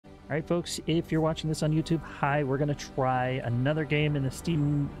Alright folks, if you're watching this on YouTube, hi, we're going to try another game in the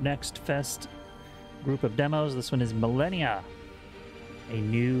Steam Next Fest group of demos. This one is Millennia, a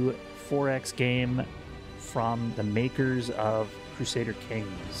new 4X game from the makers of Crusader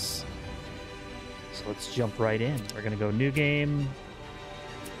Kings. So let's jump right in. We're going to go new game,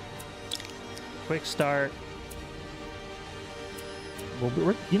 quick start.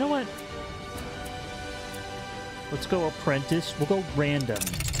 You know what? Let's go apprentice. We'll go random.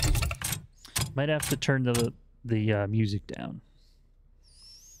 Might have to turn the music down.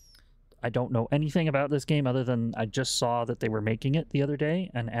 I don't know anything about this game other than I just saw that they were making it the other day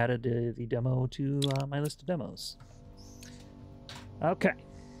and added the demo to my list of demos. Okay.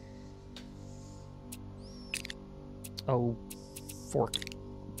 Oh, fork.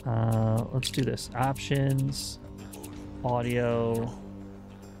 Let's do this. Options, audio,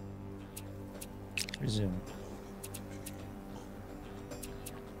 resume.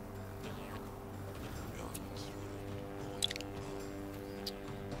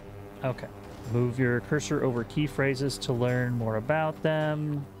 Okay. Move your cursor over key phrases to learn more about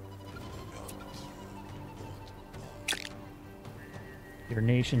them. Your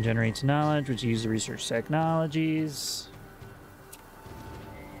nation generates knowledge, which you use to research technologies.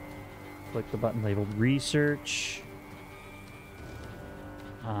 Click the button labeled Research.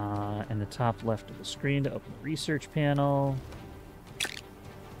 In the top left of the screen to open the research panel.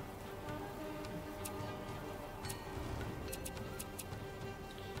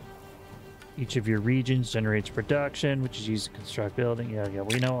 Each of your regions generates production, which is used to construct building. Yeah,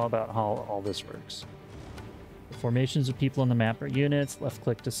 we know all about how all this works. The formations of people on the map are units. Left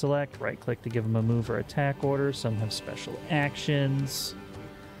click to select, right click to give them a move or attack order. Some have special actions.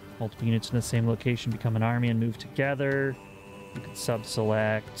 Multiple units in the same location become an army and move together. You can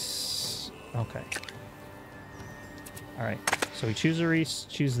sub-select. Okay. All right. So we choose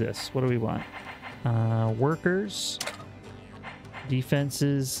choose this. What do we want? Workers.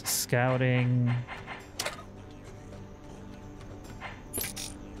 Defenses, scouting.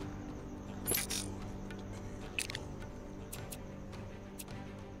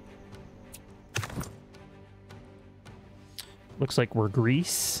 Looks like we're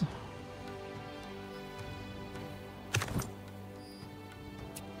Greece.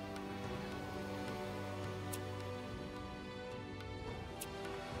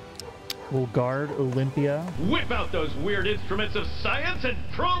 We'll guard Olympia. Whip out those weird instruments of science and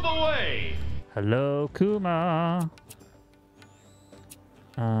probe away! Hello, Kuma.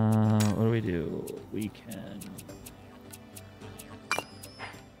 What do we do? We can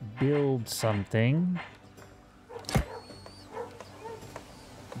build something.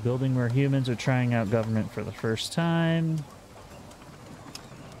 Building where humans are trying out government for the first time.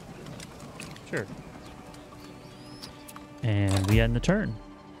 Sure. And we end the turn.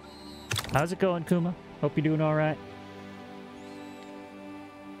 How's it going, Kuma? Hope you're doing all right.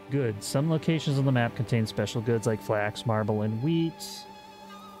 Good. Some locations on the map contain special goods like flax, marble, and wheat.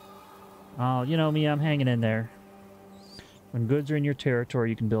 Oh, you know me, I'm hanging in there. When goods are in your territory,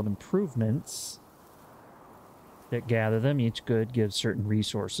 you can build improvements that gather them. Each good gives certain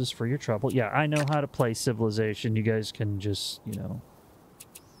resources for your trouble. Yeah, I know how to play Civilization. You guys can just, you know...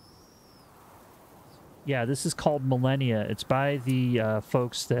 Yeah, this is called Millennia. It's by the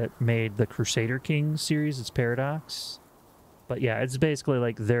folks that made the Crusader Kings series. It's Paradox. But yeah, it's basically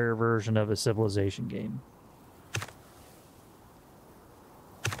like their version of a Civilization game.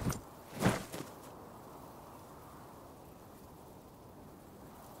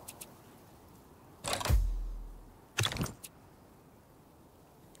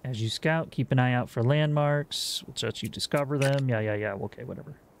 As you scout, keep an eye out for landmarks, which lets you discover them. Yeah. Okay,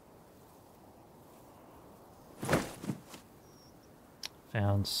 whatever.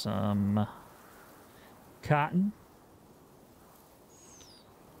 Found some cotton.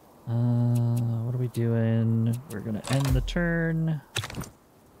 What are we doing? We're going to end the turn.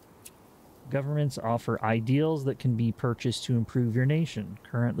 Governments offer ideals that can be purchased to improve your nation.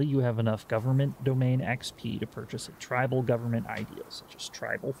 Currently, you have enough government domain XP to purchase a tribal government ideal, such as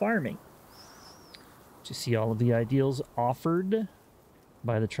tribal farming. To see all of the ideals offered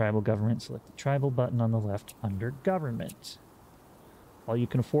by the tribal government, select the tribal button on the left under government. While you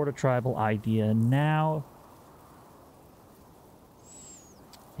can afford a tribal idea now,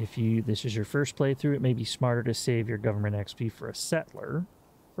 if this is your first playthrough, it may be smarter to save your government XP for a settler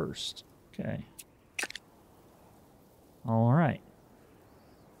first. Okay. All right.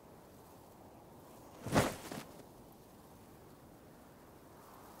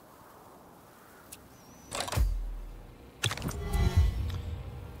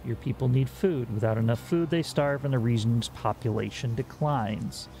 Your people need food. Without enough food, they starve and the region's population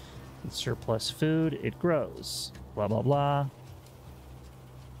declines. With surplus food, it grows. Blah, blah, blah.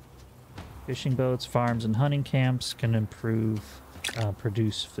 Fishing boats, farms, and hunting camps can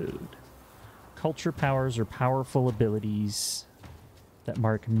produce food. Culture powers are powerful abilities that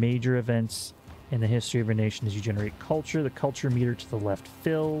mark major events in the history of a nation. As you generate culture, the culture meter to the left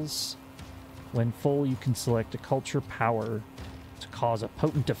fills. When full, you can select a culture power to cause a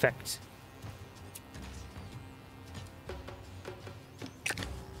potent effect.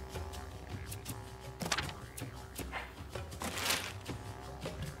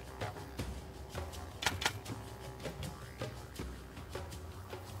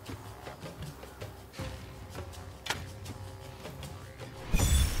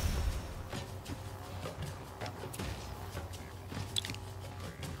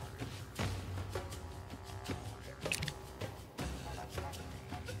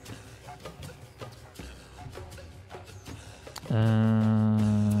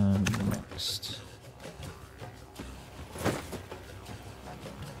 Next.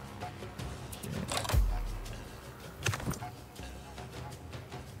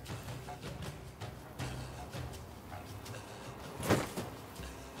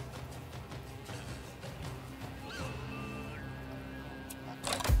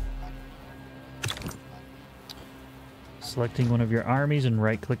 Selecting one of your armies and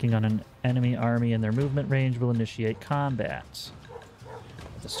right-clicking on an enemy army in their movement range will initiate combat.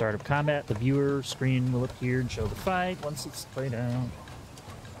 At the start of combat, the viewer screen will appear and show the fight once it's played out.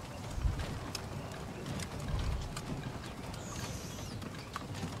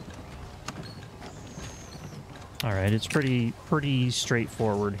 Alright, it's pretty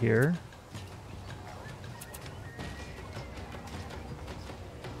straightforward here.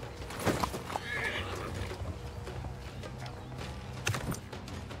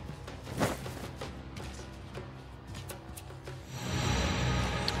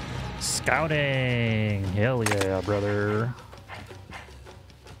 Scouting! Hell yeah, brother.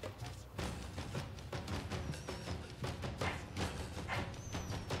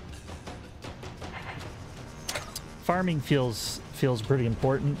 Farming feels pretty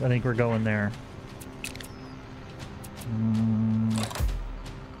important. I think we're going there.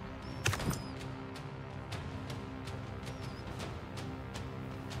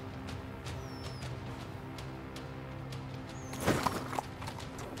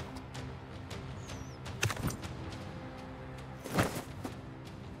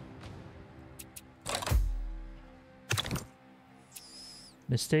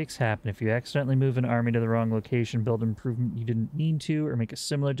 Mistakes happen. If you accidentally move an army to the wrong location, build an improvement you didn't mean to, or make a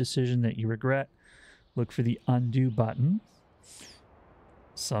similar decision that you regret, look for the undo button.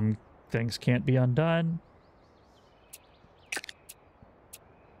 Some things can't be undone.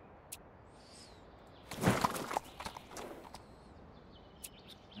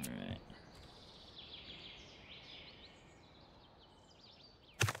 Alright.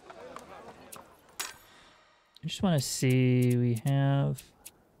 I just want to see, we have...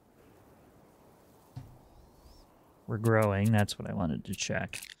 We're growing. That's what I wanted to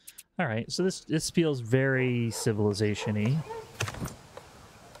check. All right, so this feels very civilization-y.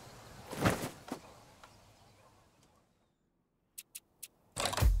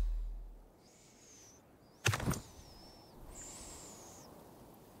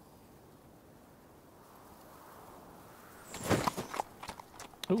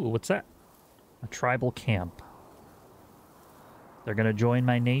 Ooh, what's that? A tribal camp. They're gonna join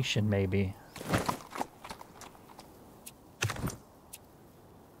my nation, maybe.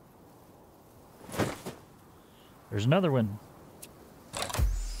 There's another one.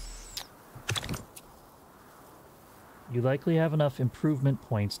 You likely have enough improvement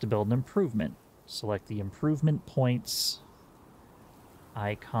points to build an improvement. Select the improvement points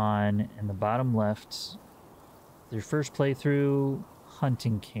icon in the bottom left. Your first playthrough,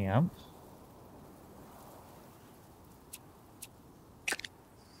 hunting camp.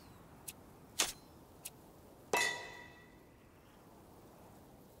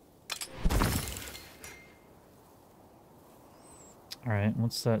 Alright,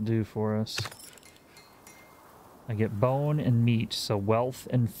 what's that do for us? I get bone and meat, so wealth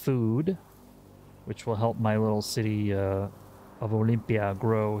and food, which will help my little city of Olympia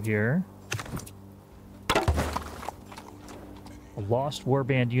grow here. A lost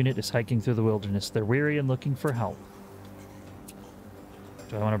warband unit is hiking through the wilderness. They're weary and looking for help.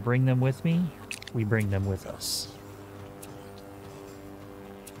 Do I want to bring them with me? We bring them with us.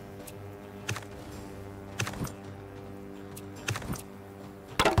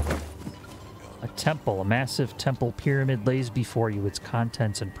 Temple. A massive temple pyramid lays before you. Its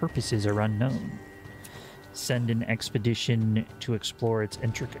contents and purposes are unknown. Send an expedition to explore its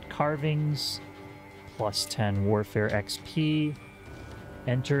intricate carvings. Plus 10 warfare XP.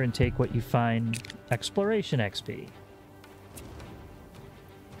 Enter and take what you find. Exploration XP.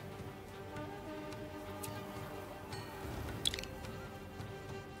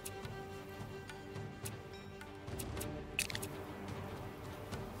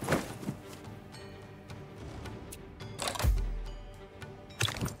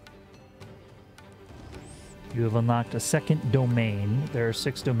 You have unlocked a second domain. There are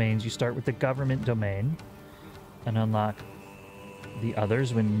 6 domains. You start with the government domain and unlock the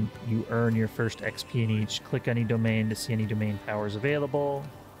others when you earn your first XP in each. Click any domain to see any domain powers available.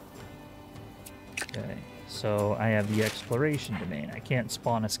 Okay, so I have the exploration domain. I can't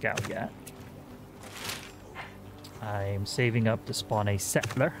spawn a scout yet. I'm saving up to spawn a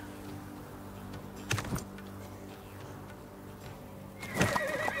settler.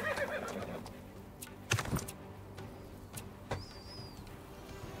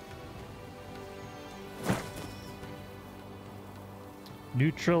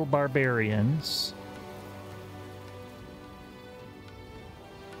 Neutral barbarians.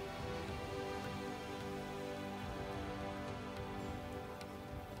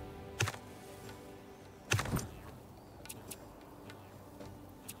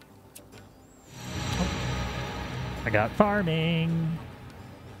 I got farming.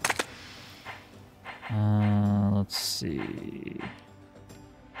 Let's see.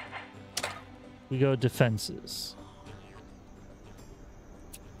 We go defenses.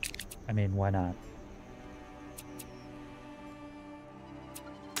 I mean, why not?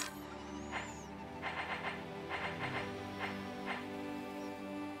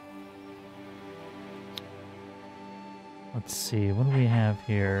 Let's see, what do we have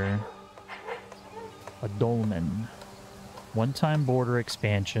here? A dolmen. One-time border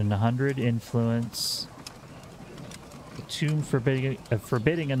expansion, 100 influence. A tomb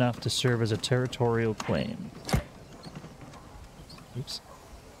forbidding enough to serve as a territorial claim. Oops.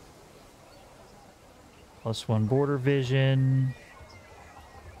 +1 border vision.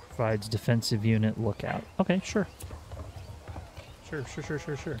 Provides defensive unit lookout. Okay, sure. Sure.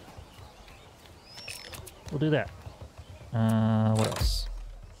 We'll do that. What else?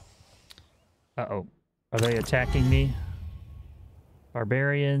 Uh-oh. Are they attacking me?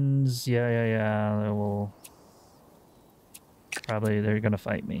 Barbarians. Yeah. They will... Probably they're gonna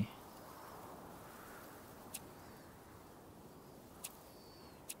fight me.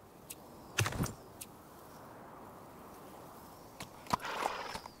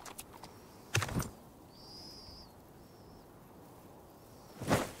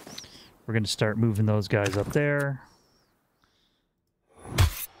 We're going to start moving those guys up there.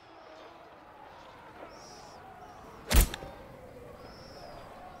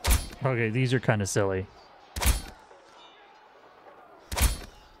 Okay, these are kind of silly.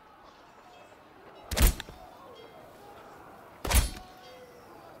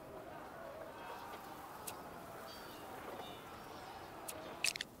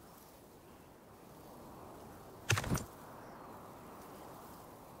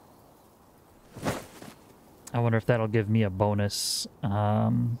 I wonder if that'll give me a bonus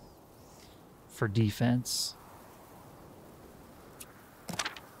for defense.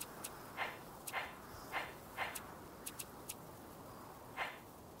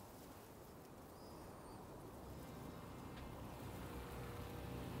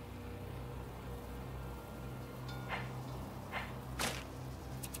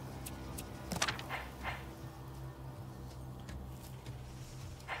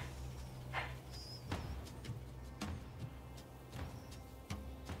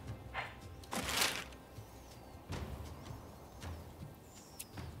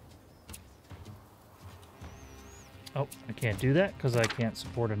 Oh, I can't do that because I can't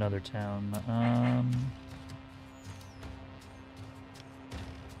support another town.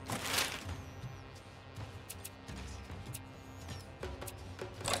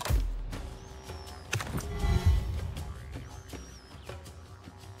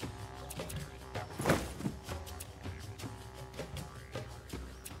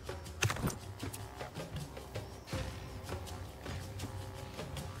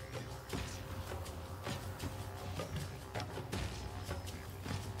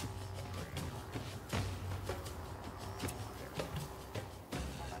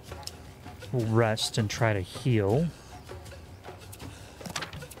 We'll rest and try to heal.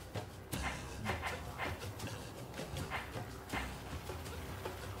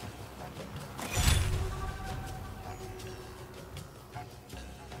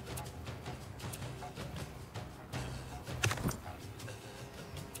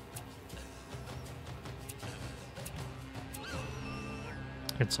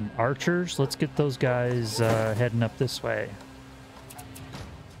 Get some archers. Let's get those guys heading up this way.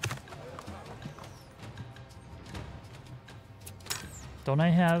 Don't I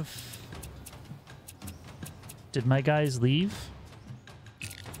have... Did my guys leave?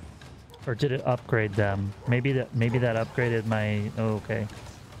 Or did it upgrade them? Maybe that upgraded my... Oh, okay.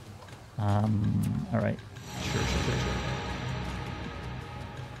 All right. Sure.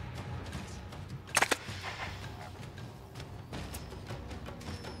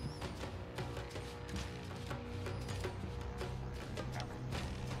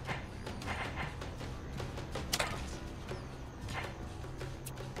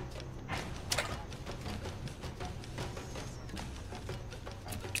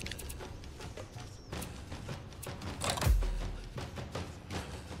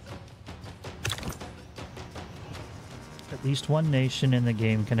 At least one nation in the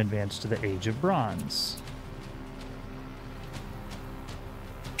game can advance to the Age of Bronze.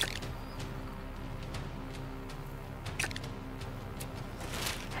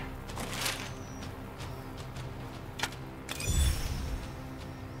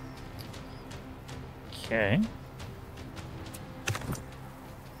 Okay.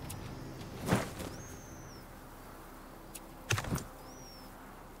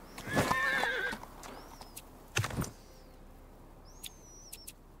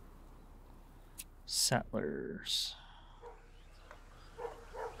 Settlers.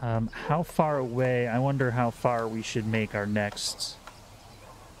 How far away? I wonder how far we should make our next.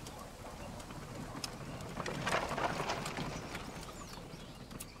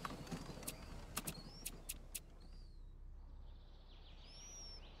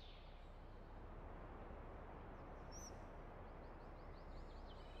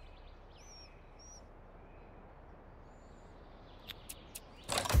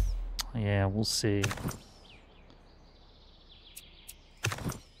 Yeah, we'll see.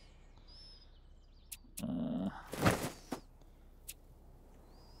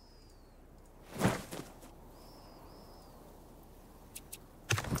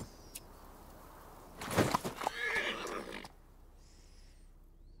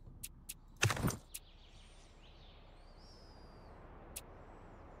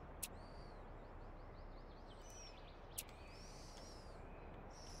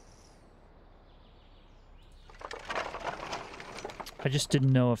 I just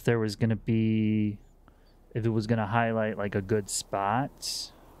didn't know if there was going to be, if it was going to highlight like a good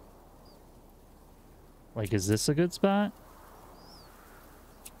spot. Like, is this a good spot?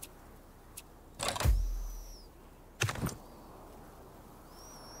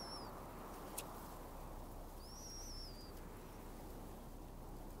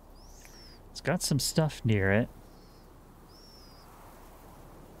 It's got some stuff near it.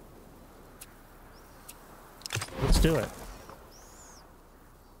 Let's do it.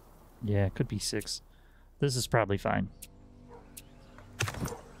 Yeah, it could be 6. This is probably fine.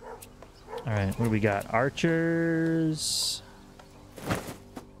 All right, what do we got? Archers.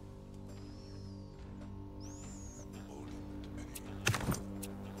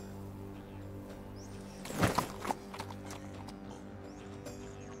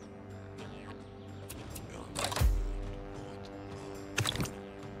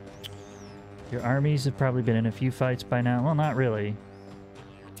 Your armies have probably been in a few fights by now. Well, not really.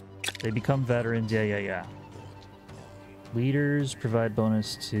 They become veterans. Yeah. Leaders provide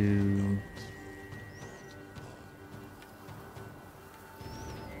bonus to...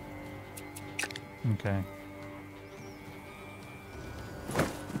 Okay.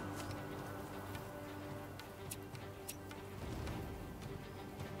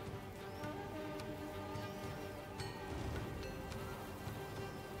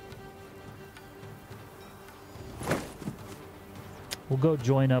 We'll go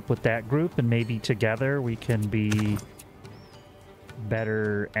join up with that group, and maybe together we can be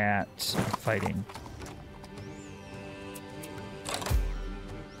better at fighting.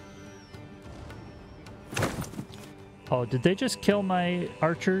 Oh, did they just kill my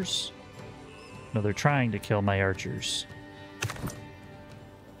archers? No, they're trying to kill my archers.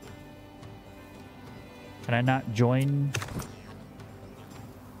 Can I not join?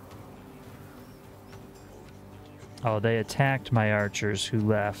 Oh, they attacked my archers who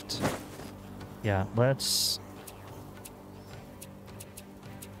left. Yeah, let's...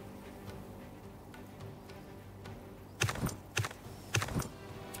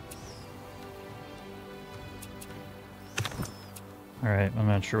 Alright, I'm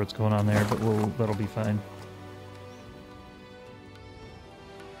not sure what's going on there, but that'll be fine.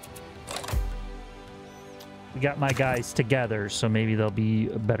 We got my guys together, so maybe they'll be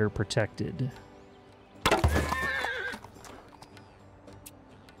better protected.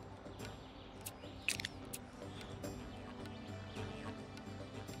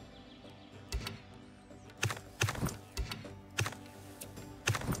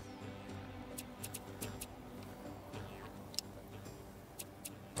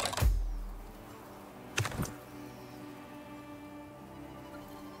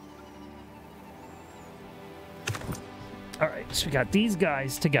 So we got these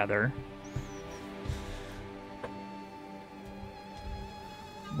guys together.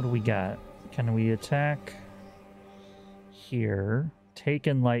 What do we got? Can we attack here?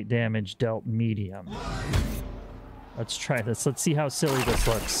 Taken light damage, dealt medium. Let's try this. Let's see how silly this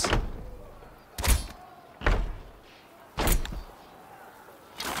looks.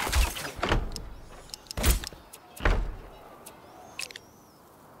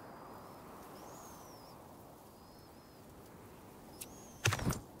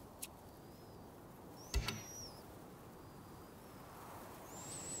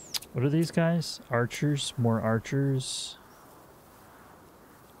 What are these guys? Archers? More archers?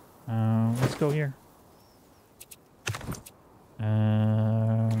 Let's go here.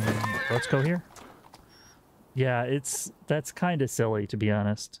 Let's go here. Yeah, that's kind of silly, to be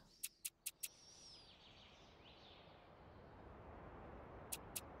honest.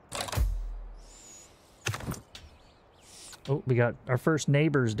 Oh, we got our first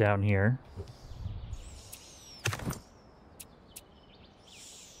neighbors down here.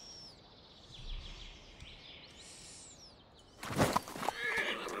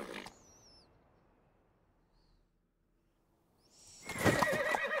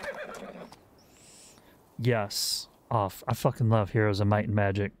 Yes. Off. I fucking love Heroes of Might and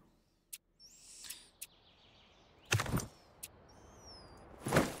Magic.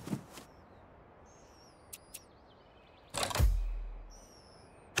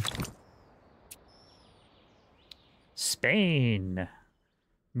 Spain.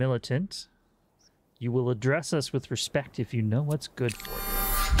 Militant. You will address us with respect if you know what's good for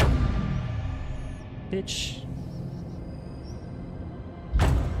you. Bitch.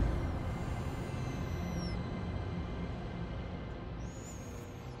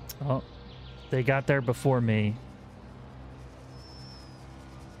 Oh, they got there before me.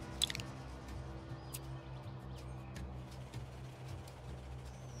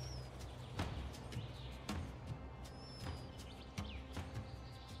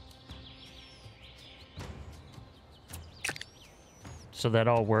 So that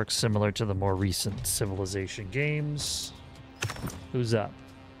all works similar to the more recent Civilization games. Who's up?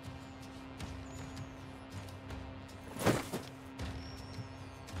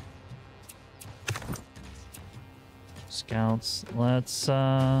 Scouts. Let's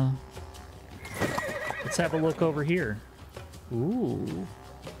have a look over here. Ooh.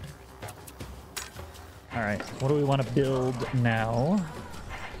 All right. What do we want to build now?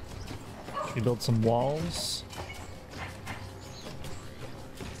 Should we build some walls?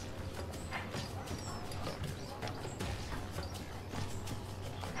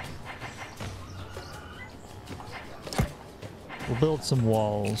 We'll build some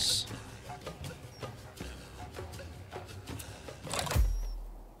walls.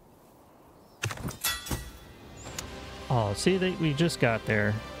 Oh, see, we just got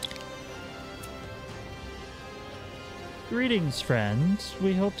there. Greetings, friends.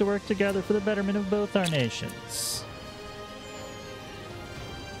 We hope to work together for the betterment of both our nations.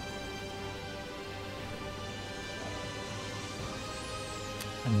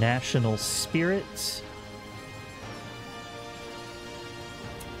 A national spirit.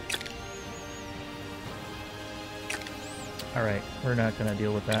 All right, we're not going to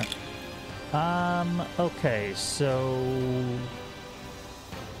deal with that. Okay, so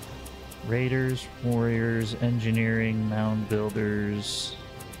raiders, warriors, engineering, mound builders.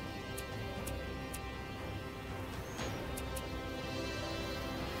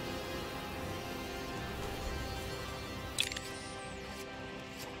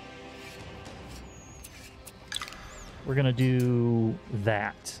 We're gonna do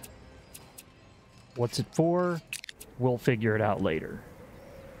that. What's it for? We'll figure it out later.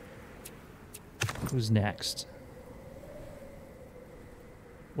 Who's next?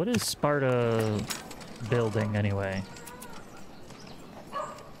 What is Sparta building anyway?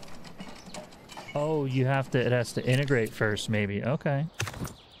 Oh, you have to, it has to integrate first, maybe. Okay.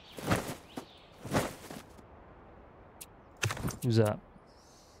 Who's up?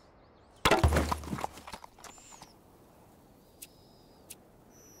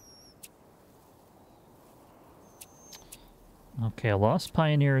 Okay, a lost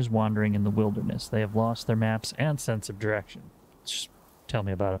pioneer is wandering in the wilderness. They have lost their maps and sense of direction. Just tell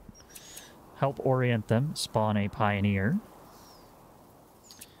me about it. Help orient them. Spawn a pioneer.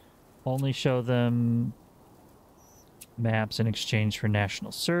 Only show them maps in exchange for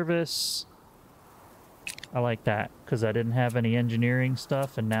national service. I like that, because I didn't have any engineering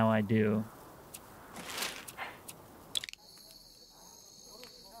stuff, and now I do.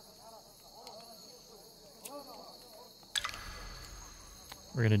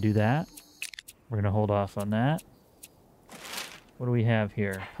 We're going to do that. We're going to hold off on that. What do we have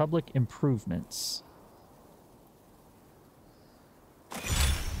here? Public improvements.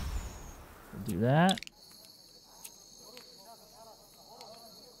 We'll do that.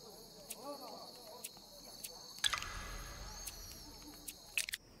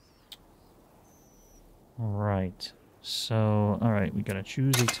 All right. So, all right, we gotta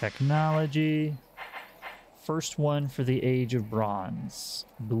choose a technology. First one for the Age of Bronze.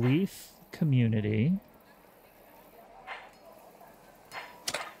 Belief community.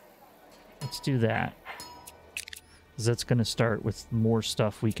 Let's do that. 'Cause that's gonna start with more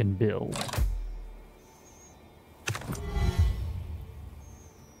stuff we can build.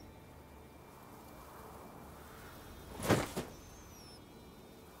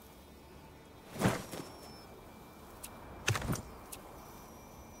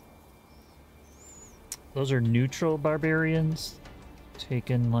 Those are neutral barbarians.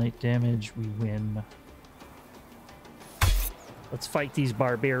 Taken light damage, we win. Let's fight these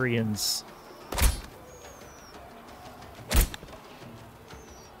barbarians.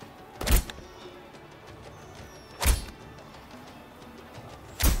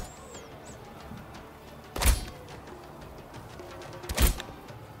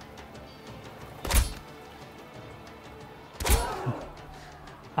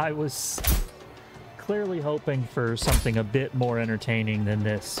 I was clearly hoping for something a bit more entertaining than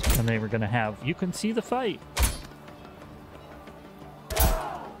this, and they were going to have, you can see the fight.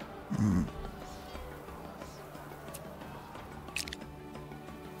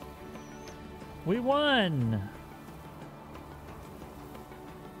 We won!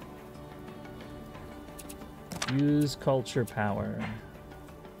 Use culture power.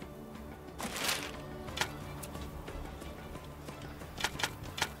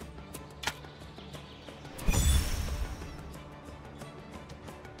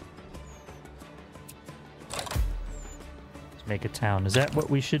 Make a town. Is that what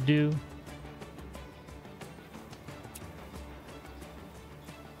we should do?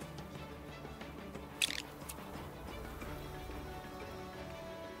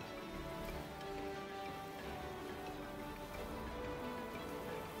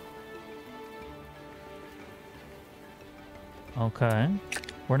 Okay.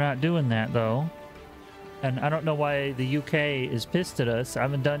 We're not doing that though. And I don't know why the UK is pissed at us. I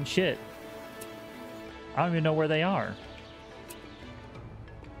haven't done shit. I don't even know where they are.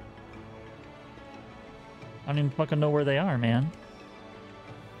 I don't even fucking know where they are, man.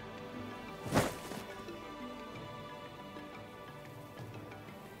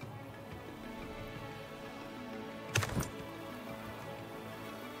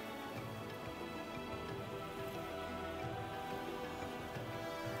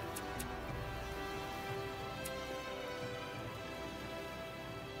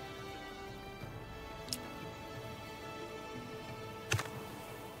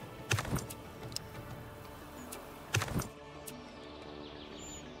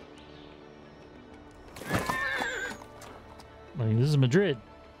 Like, this is Madrid.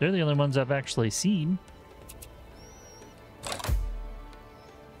 They're the only ones I've actually seen.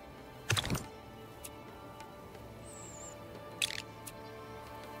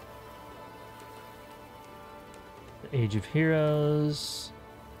 The Age of Heroes.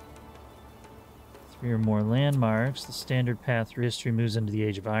 3 or more landmarks. The standard path through history moves into the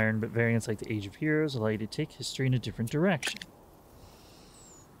Age of Iron, but variants like the Age of Heroes allow you to take history in a different direction.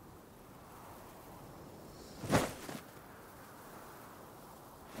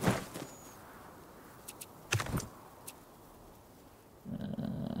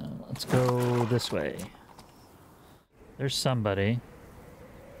 Let's go this way. There's somebody.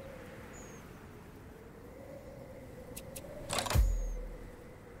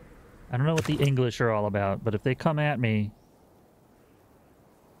 I don't know what the English are all about, but if they come at me,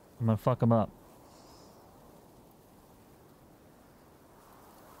 I'm gonna fuck them up.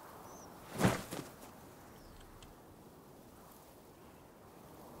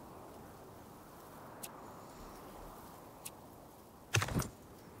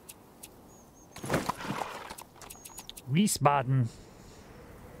 Wiesbaden.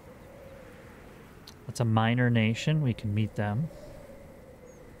 That's a minor nation. We can meet them.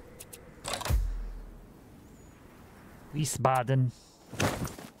 Wiesbaden.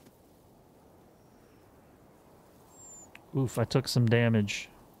 Oof, I took some damage.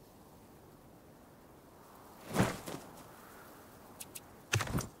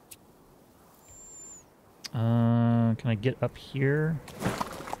 Can I get up here?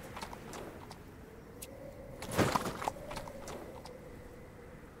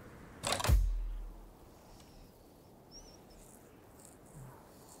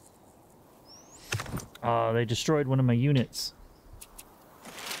 They destroyed one of my units.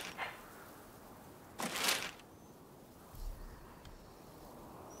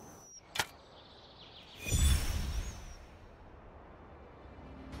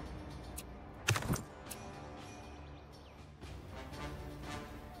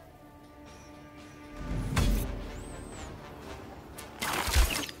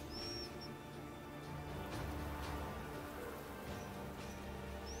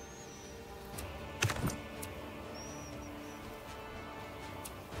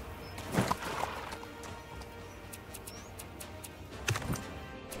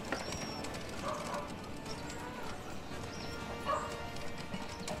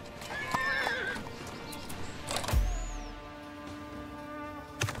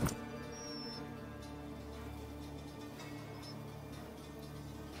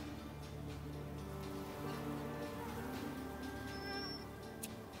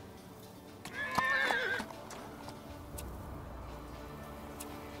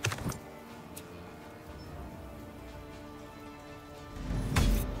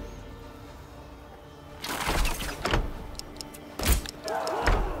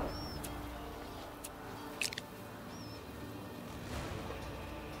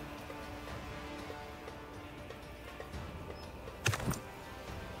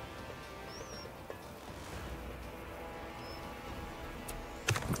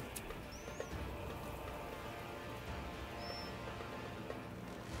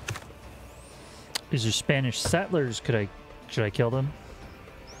 These are Spanish settlers. Should I kill them?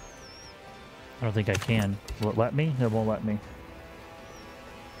 I don't think I can. Will it let me? It won't let me.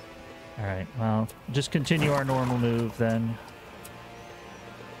 Alright, well, just continue our normal move then.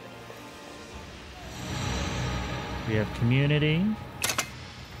 We have community.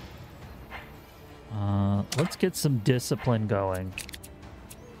 Let's get some discipline going.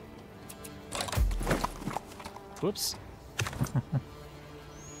 Whoops.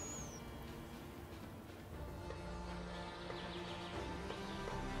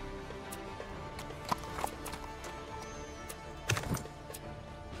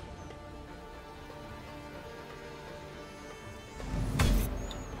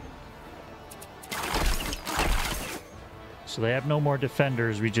 So they have no more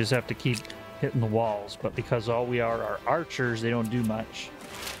defenders. We just have to keep hitting the walls. But because all we are archers, they don't do much.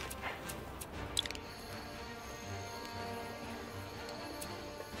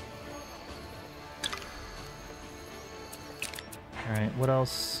 All right, what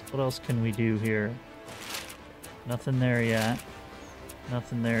else can we do here? Nothing there yet.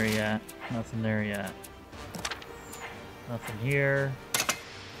 Nothing there yet. Nothing there yet. Nothing here.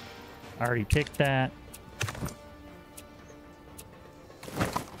 I already picked that.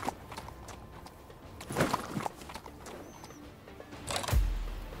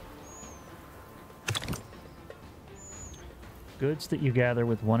 Goods that you gather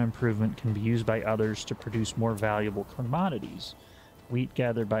with one improvement can be used by others to produce more valuable commodities. Wheat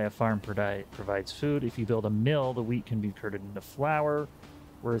gathered by a farm provides food. If you build a mill, the wheat can be converted into flour,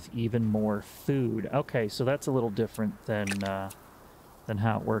 worth even more food. Okay, so that's a little different than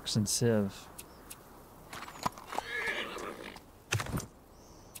how it works in Civ.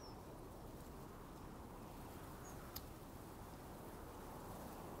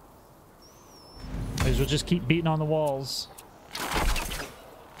 Might as well just keep beating on the walls.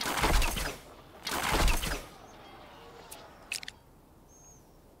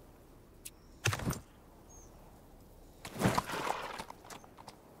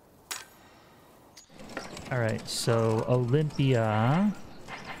 Alright, so Olympia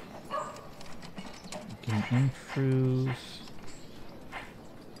can improve.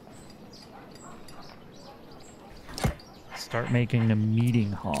 Start making a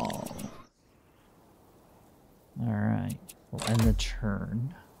meeting hall. Alright, we'll end the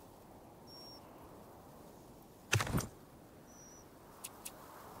turn.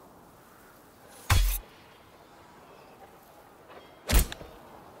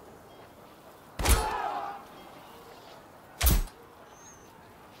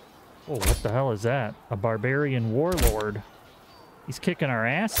 Oh, what the hell is that? A barbarian warlord. He's kicking our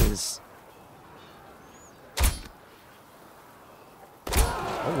asses.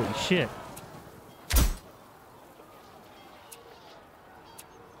 Holy shit.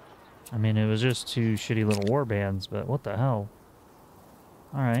 I mean, it was just two shitty little war bands, but what the hell?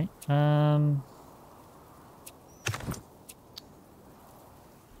 Alright,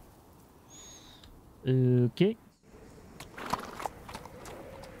 okay.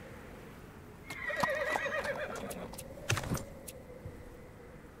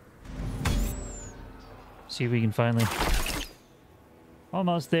 See if we can finally...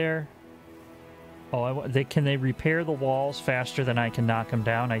 Almost there. Oh, can they repair the walls faster than I can knock them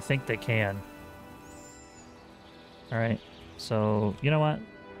down? I think they can. Alright, so, you know what?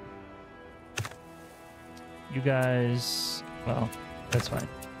 You guys... Well, that's fine.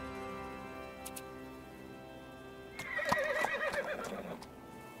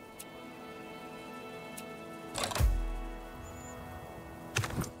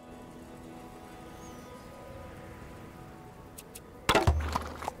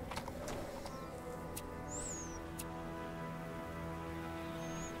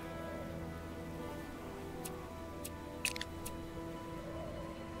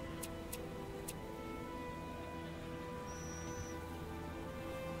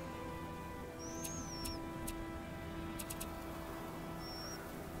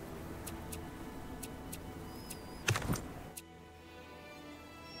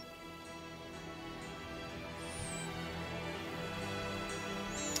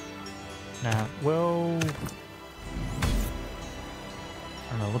 Nah, we'll... I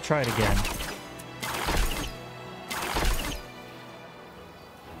don't know, we'll try it again.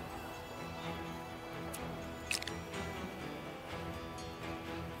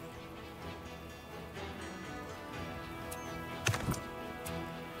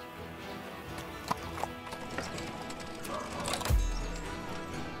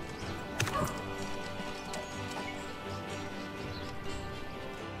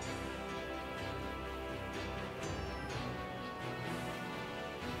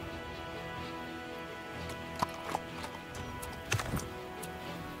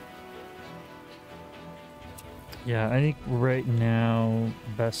 Yeah, I think right now,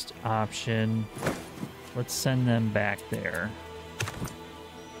 best option, let's send them back there.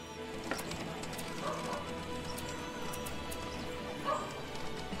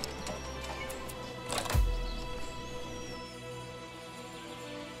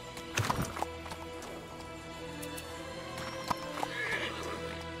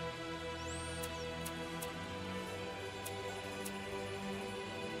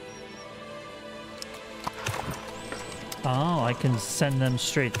 Oh, I can send them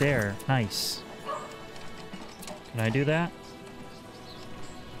straight there. Nice. Can I do that?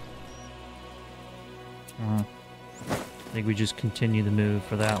 I think we just continue the move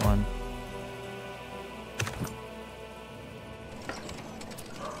for that one.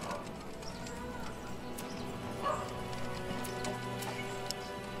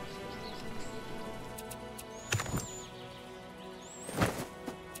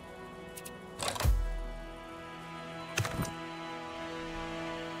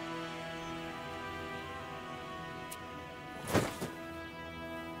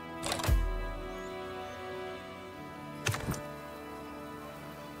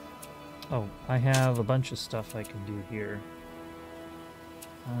 Oh, I have a bunch of stuff I can do here.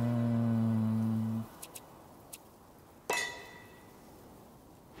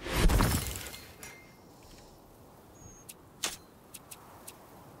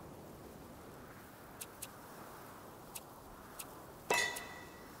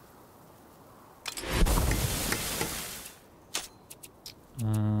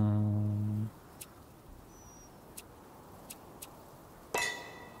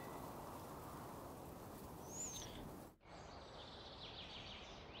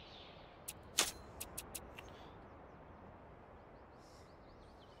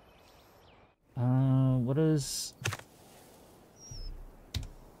 What is...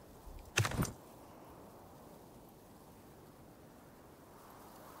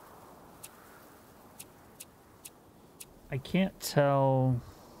 I can't tell...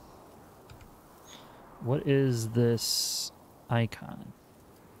 What is this icon?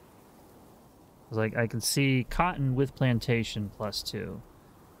 Like, I can see cotton with plantation +2.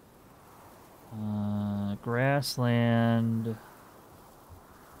 Grassland...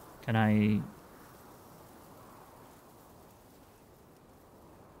 Can I...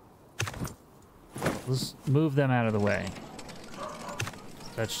 Let's move them out of the way.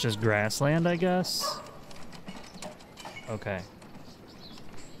 That's just grassland, I guess? Okay.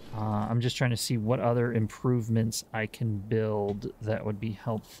 I'm just trying to see what other improvements I can build that would be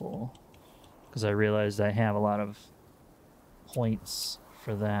helpful. Because I realized I have a lot of points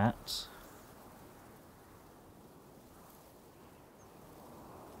for that.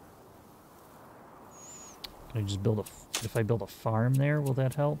 Can I just build a... If I build a farm there, will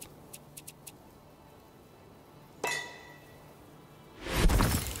that help?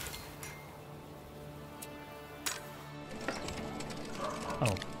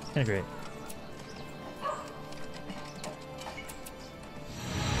 Oh, integrate.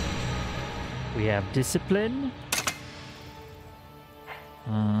 We have discipline.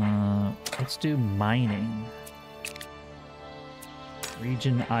 Let's do mining.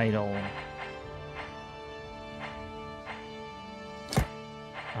 Region idle.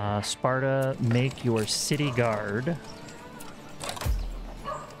 Sparta, make your city guard.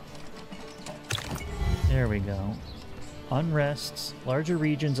 There we go. Unrests. Larger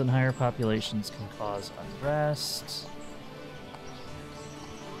regions and higher populations can cause unrest.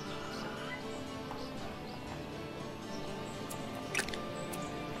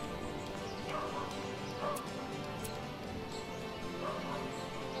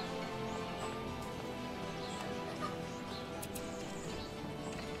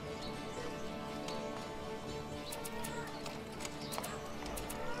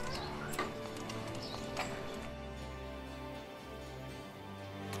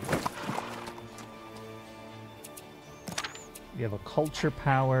 We have a culture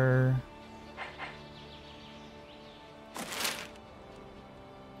power.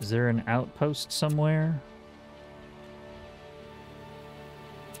 Is there an outpost somewhere?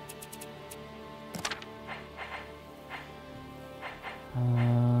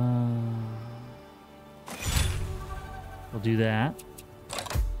 We'll do that.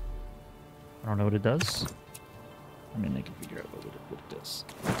 I don't know what it does. I mean, I can figure out what it does.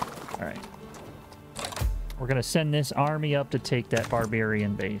 All right. We're going to send this army up to take that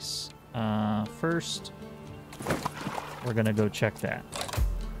barbarian base. First, we're going to go check that.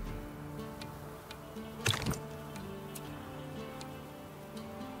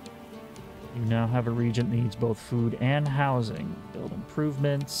 You now have a region that needs both food and housing. Build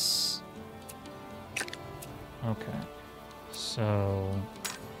improvements. Okay. So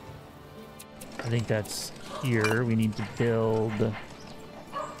I think that's here. We need to build.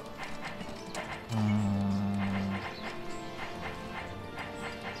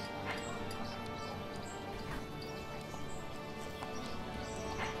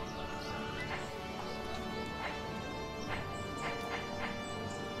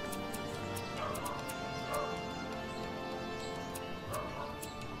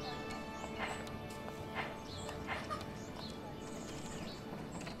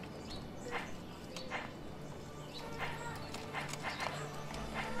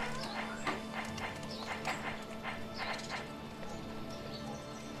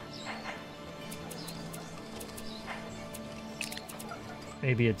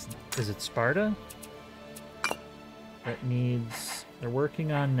 Maybe is it Sparta? That needs, they're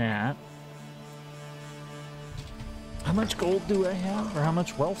working on that. How much gold do I have? Or how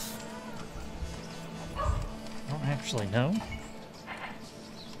much wealth? I don't actually know.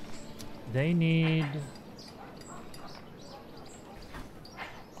 They need...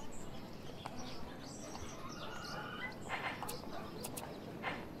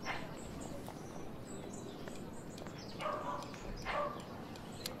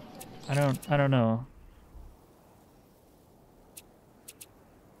 I don't know.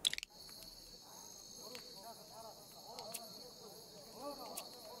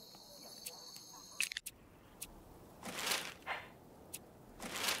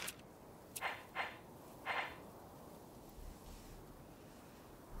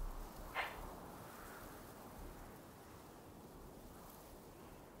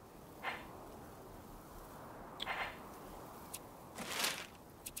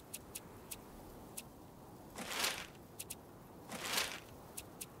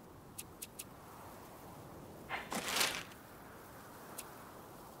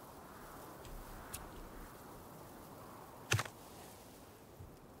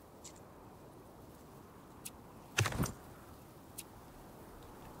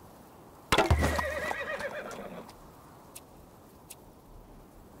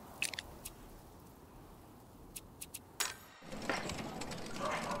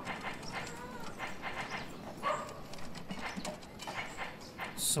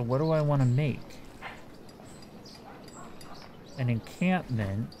 So what do I want to make? An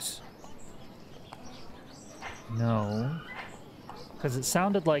encampment? No. Because it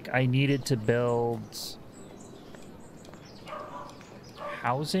sounded like I needed to build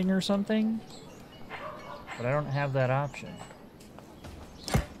housing or something, but I don't have that option.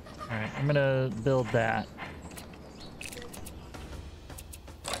 Alright, I'm gonna build that.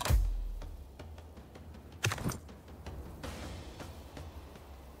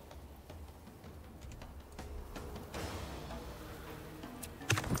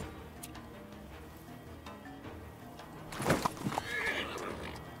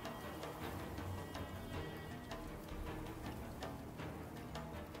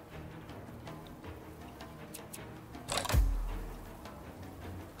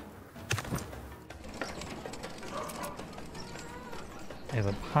 I have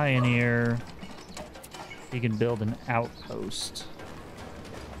a pioneer. He can build an outpost.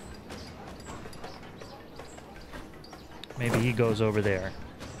 Maybe he goes over there.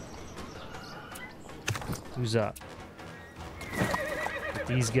 Who's up? Get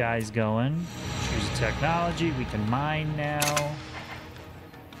these guys going. Choose technology. We can mine now.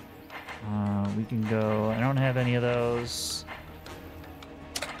 We can go... I don't have any of those.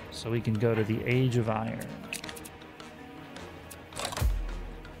 So we can go to the Age of Iron.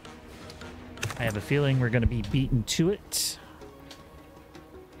 I have a feeling we're going to be beaten to it.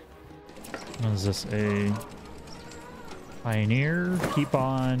 What is this? A pioneer? Keep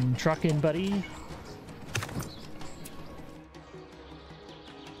on trucking, buddy.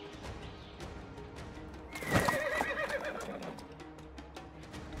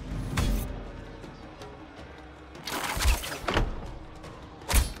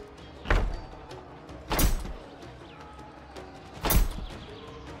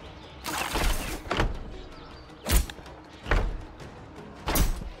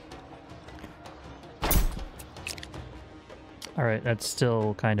 Alright, that's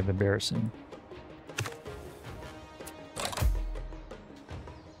still kind of embarrassing.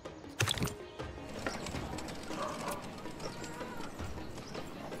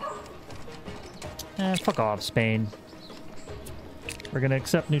 Fuck off, Spain. We're gonna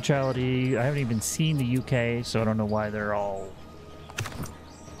accept neutrality. I haven't even seen the UK, so I don't know why they're all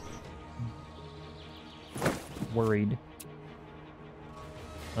worried.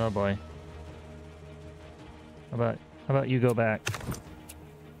 Oh boy. How about you go back?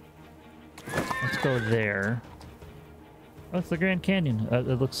 Let's go there. Oh, it's the Grand Canyon.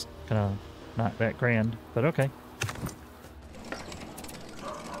 It looks kind of not that grand, but okay.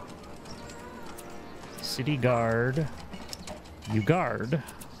 City guard. You guard.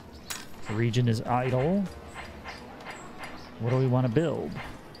 The region is idle. What do we want to build?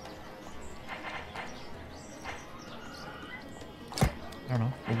 I don't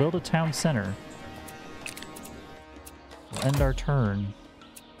know. We'll build a town center. We'll end our turn.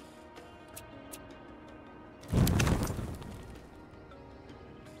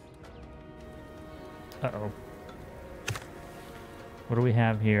 Uh-oh. What do we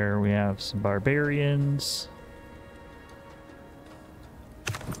have here? We have some barbarians.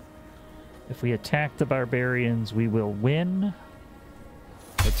 If we attack the barbarians, we will win.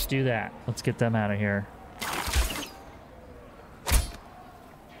 Let's do that. Let's get them out of here.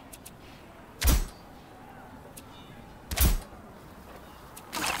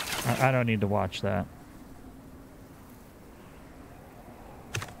 I don't need to watch that.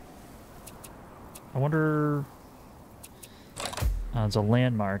 I wonder... it's a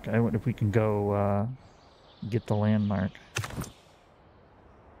landmark. I wonder if we can go get the landmark.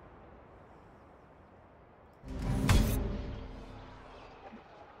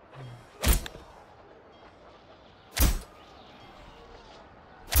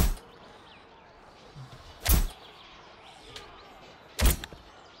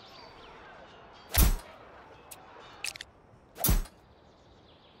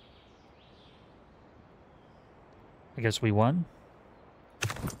 I guess we won.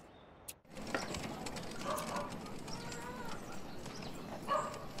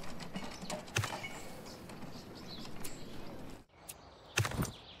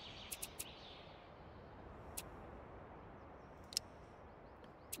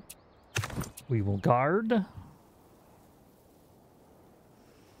 We will guard.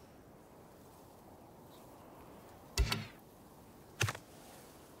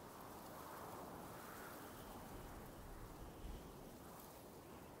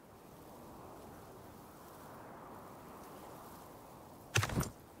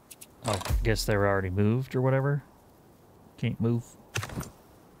 Oh, I guess they were already moved or whatever. Can't move.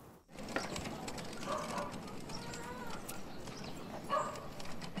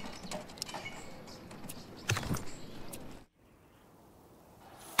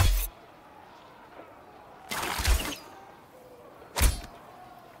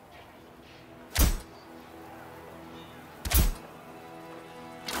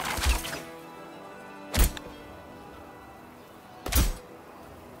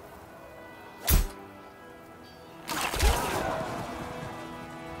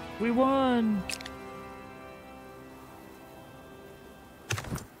 We won!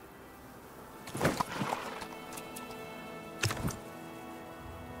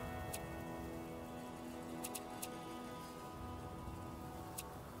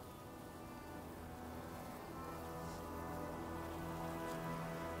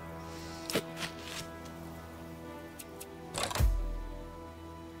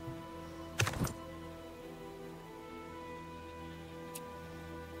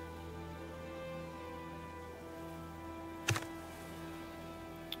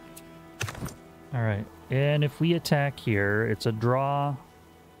 All right, and if we attack here, it's a draw.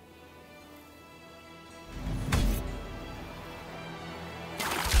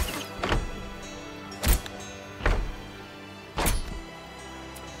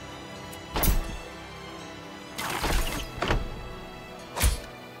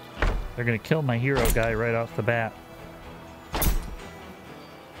 They're gonna kill my hero guy right off the bat.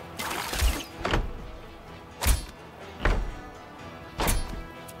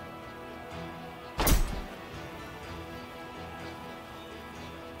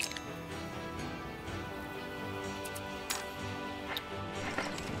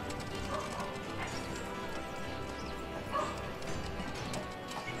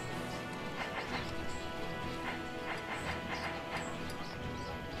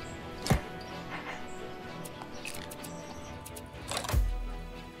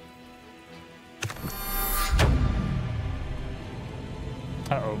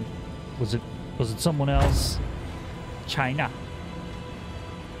 Uh-oh. Was it someone else? China.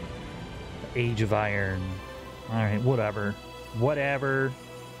 The Age of Iron. Alright, whatever. Whatever.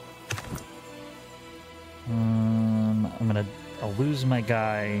 I'll lose my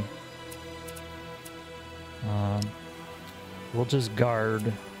guy. We'll just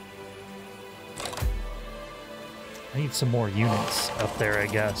guard. I need some more units up there, I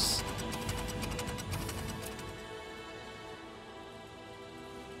guess.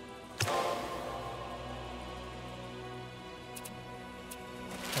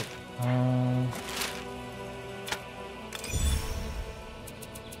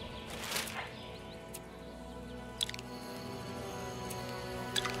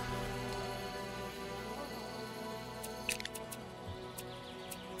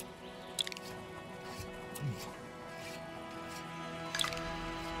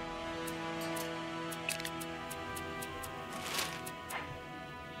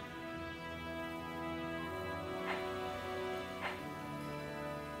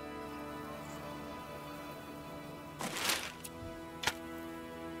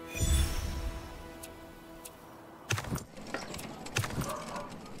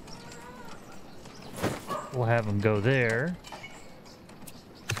 We'll have them go there.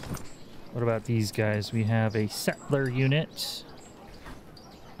 What about these guys? We have a settler unit.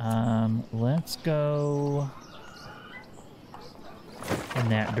 Let's go in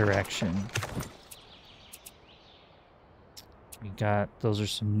that direction. We got, those are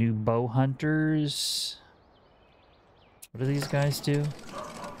some new bow hunters. What do these guys do?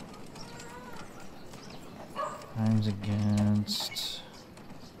 Times against.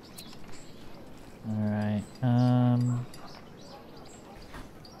 Alright,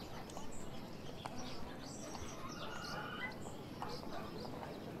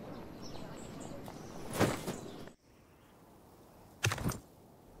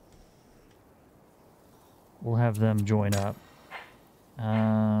 we'll have them join up. What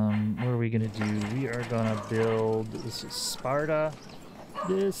are we gonna do? We are gonna build, this is Sparta.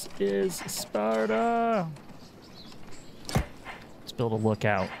 This is Sparta! Let's build a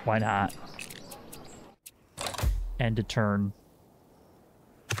lookout. Why not? End a turn.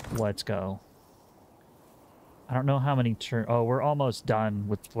 Let's go. I don't know how many turns. Oh, we're almost done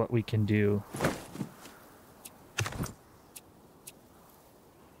with what we can do.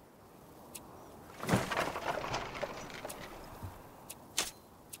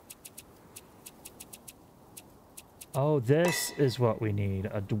 Oh, this is what we need.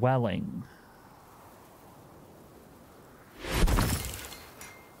 A dwelling.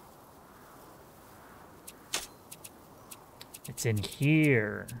 It's in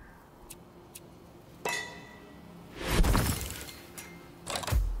here.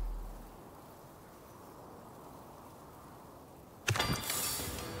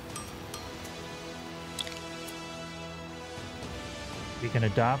 We can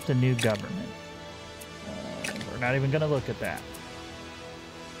adopt a new government. We're not even going to look at that.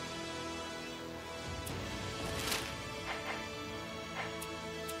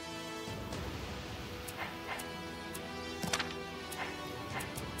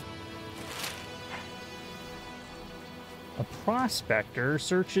 A prospector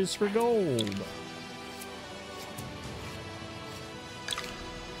searches for gold.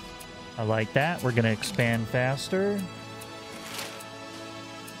 I like that. We're going to expand faster.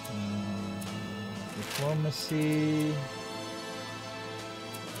 Diplomacy.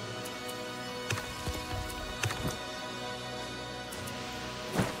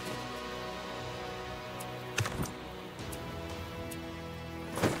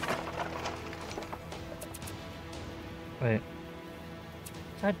 Wait.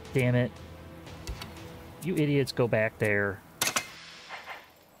 God damn it. You idiots, go back there.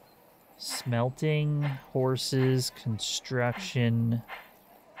 Smelting, horses, construction.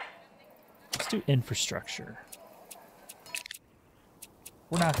 Let's do infrastructure.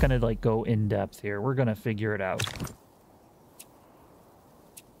 We're not gonna like go in depth here. We're gonna figure it out.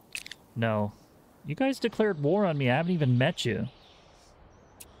 No. You guys declared war on me. I haven't even met you.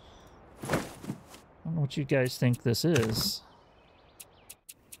 I don't know what you guys think this is.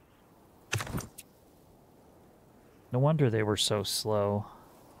 No wonder they were so slow.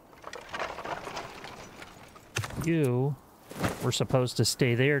 You were supposed to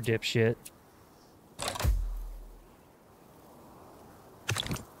stay there, dipshit.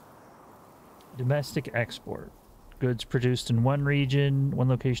 Domestic export. Goods produced in one region, one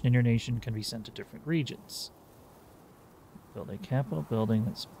location in your nation can be sent to different regions. Build a capital building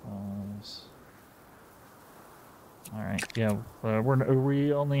that supplies. All right, yeah,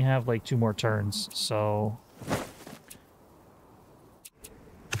 we only have like 2 more turns, so.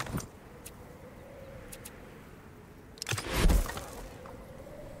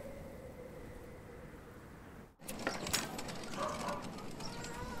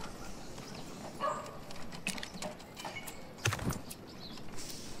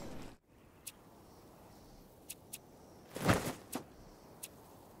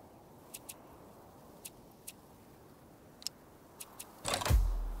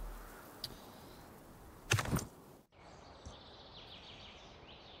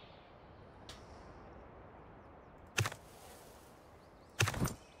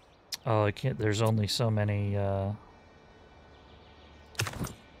 Oh, I can't, there's only so many,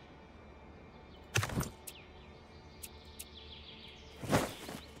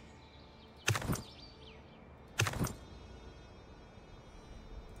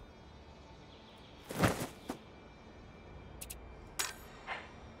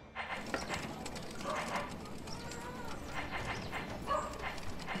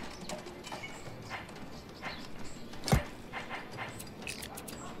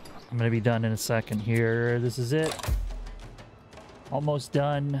 I'm gonna be done in a second here. This is it. Almost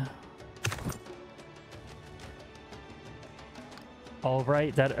done. All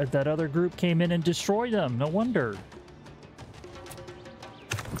right, that other group came in and destroyed them. No wonder.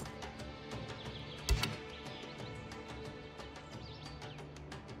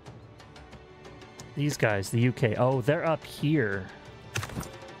 These guys, the UK. Oh, they're up here.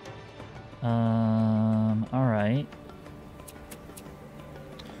 All right.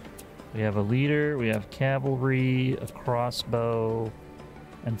 We have a leader, we have cavalry, a crossbow,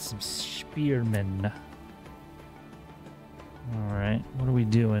 and some spearmen. All right, what are we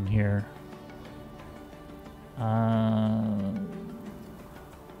doing here?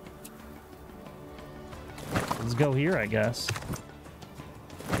 Let's go here, I guess.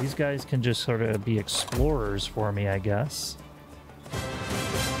 These guys can just sort of be explorers for me, I guess.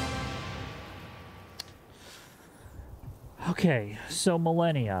 Okay, so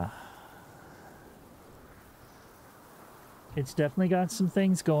Millennia. It's definitely got some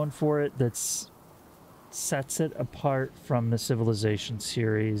things going for it that sets it apart from the Civilization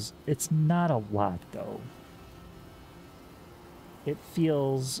series. It's not a lot, though. It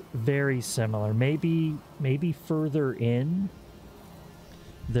feels very similar. Maybe further in,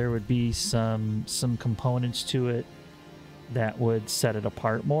 there would be some components to it that would set it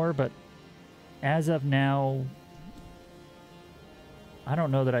apart more, but as of now, I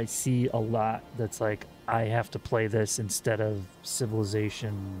don't know that I see a lot that's like, I have to play this instead of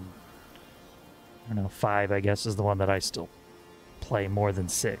Civilization, I don't know, 5, I guess, is the one that I still play more than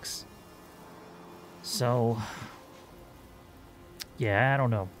 6. So, yeah, I don't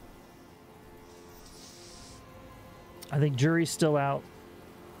know. I think jury's still out.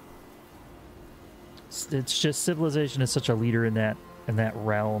 It's just Civilization is such a leader in that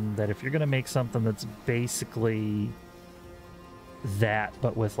realm that if you're going to make something that's basically that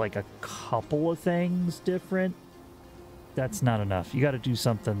but with like a couple of things different, that's not enough. You got to do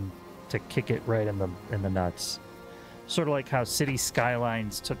something to kick it right in the nuts. Sort of like how City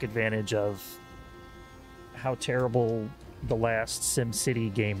Skylines took advantage of how terrible the last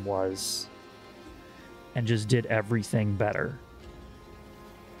SimCity game was and just did everything better.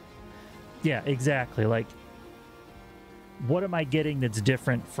 Yeah, exactly. Like, what am I getting that's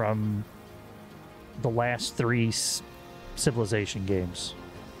different from the last 3 Civilization games?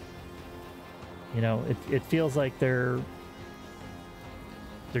 You know, it feels like they're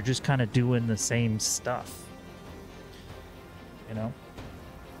just kind of doing the same stuff. You know?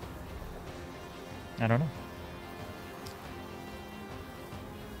 I don't know.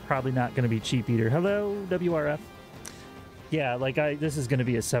 Probably not going to be cheap either. Hello, WRF. Yeah, like this is going to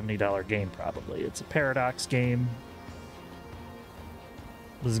be a $70 game probably. It's a Paradox game.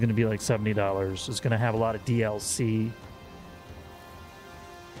 This is going to be like $70. It's going to have a lot of DLC.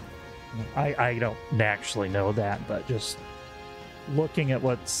 I don't actually know that, but just looking at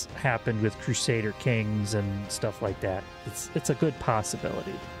what's happened with Crusader Kings and stuff like that, it's a good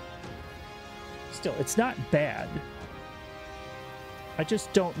possibility. Still, it's not bad. I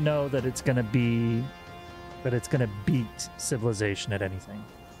just don't know that it's going to be... but it's going to beat Civilization at anything.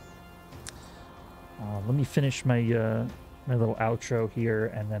 Let me finish my my little outro here,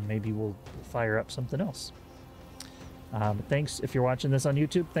 and then maybe we'll fire up something else. Thanks if you're watching this on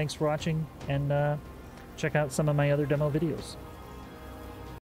YouTube. Thanks for watching, and check out some of my other demo videos.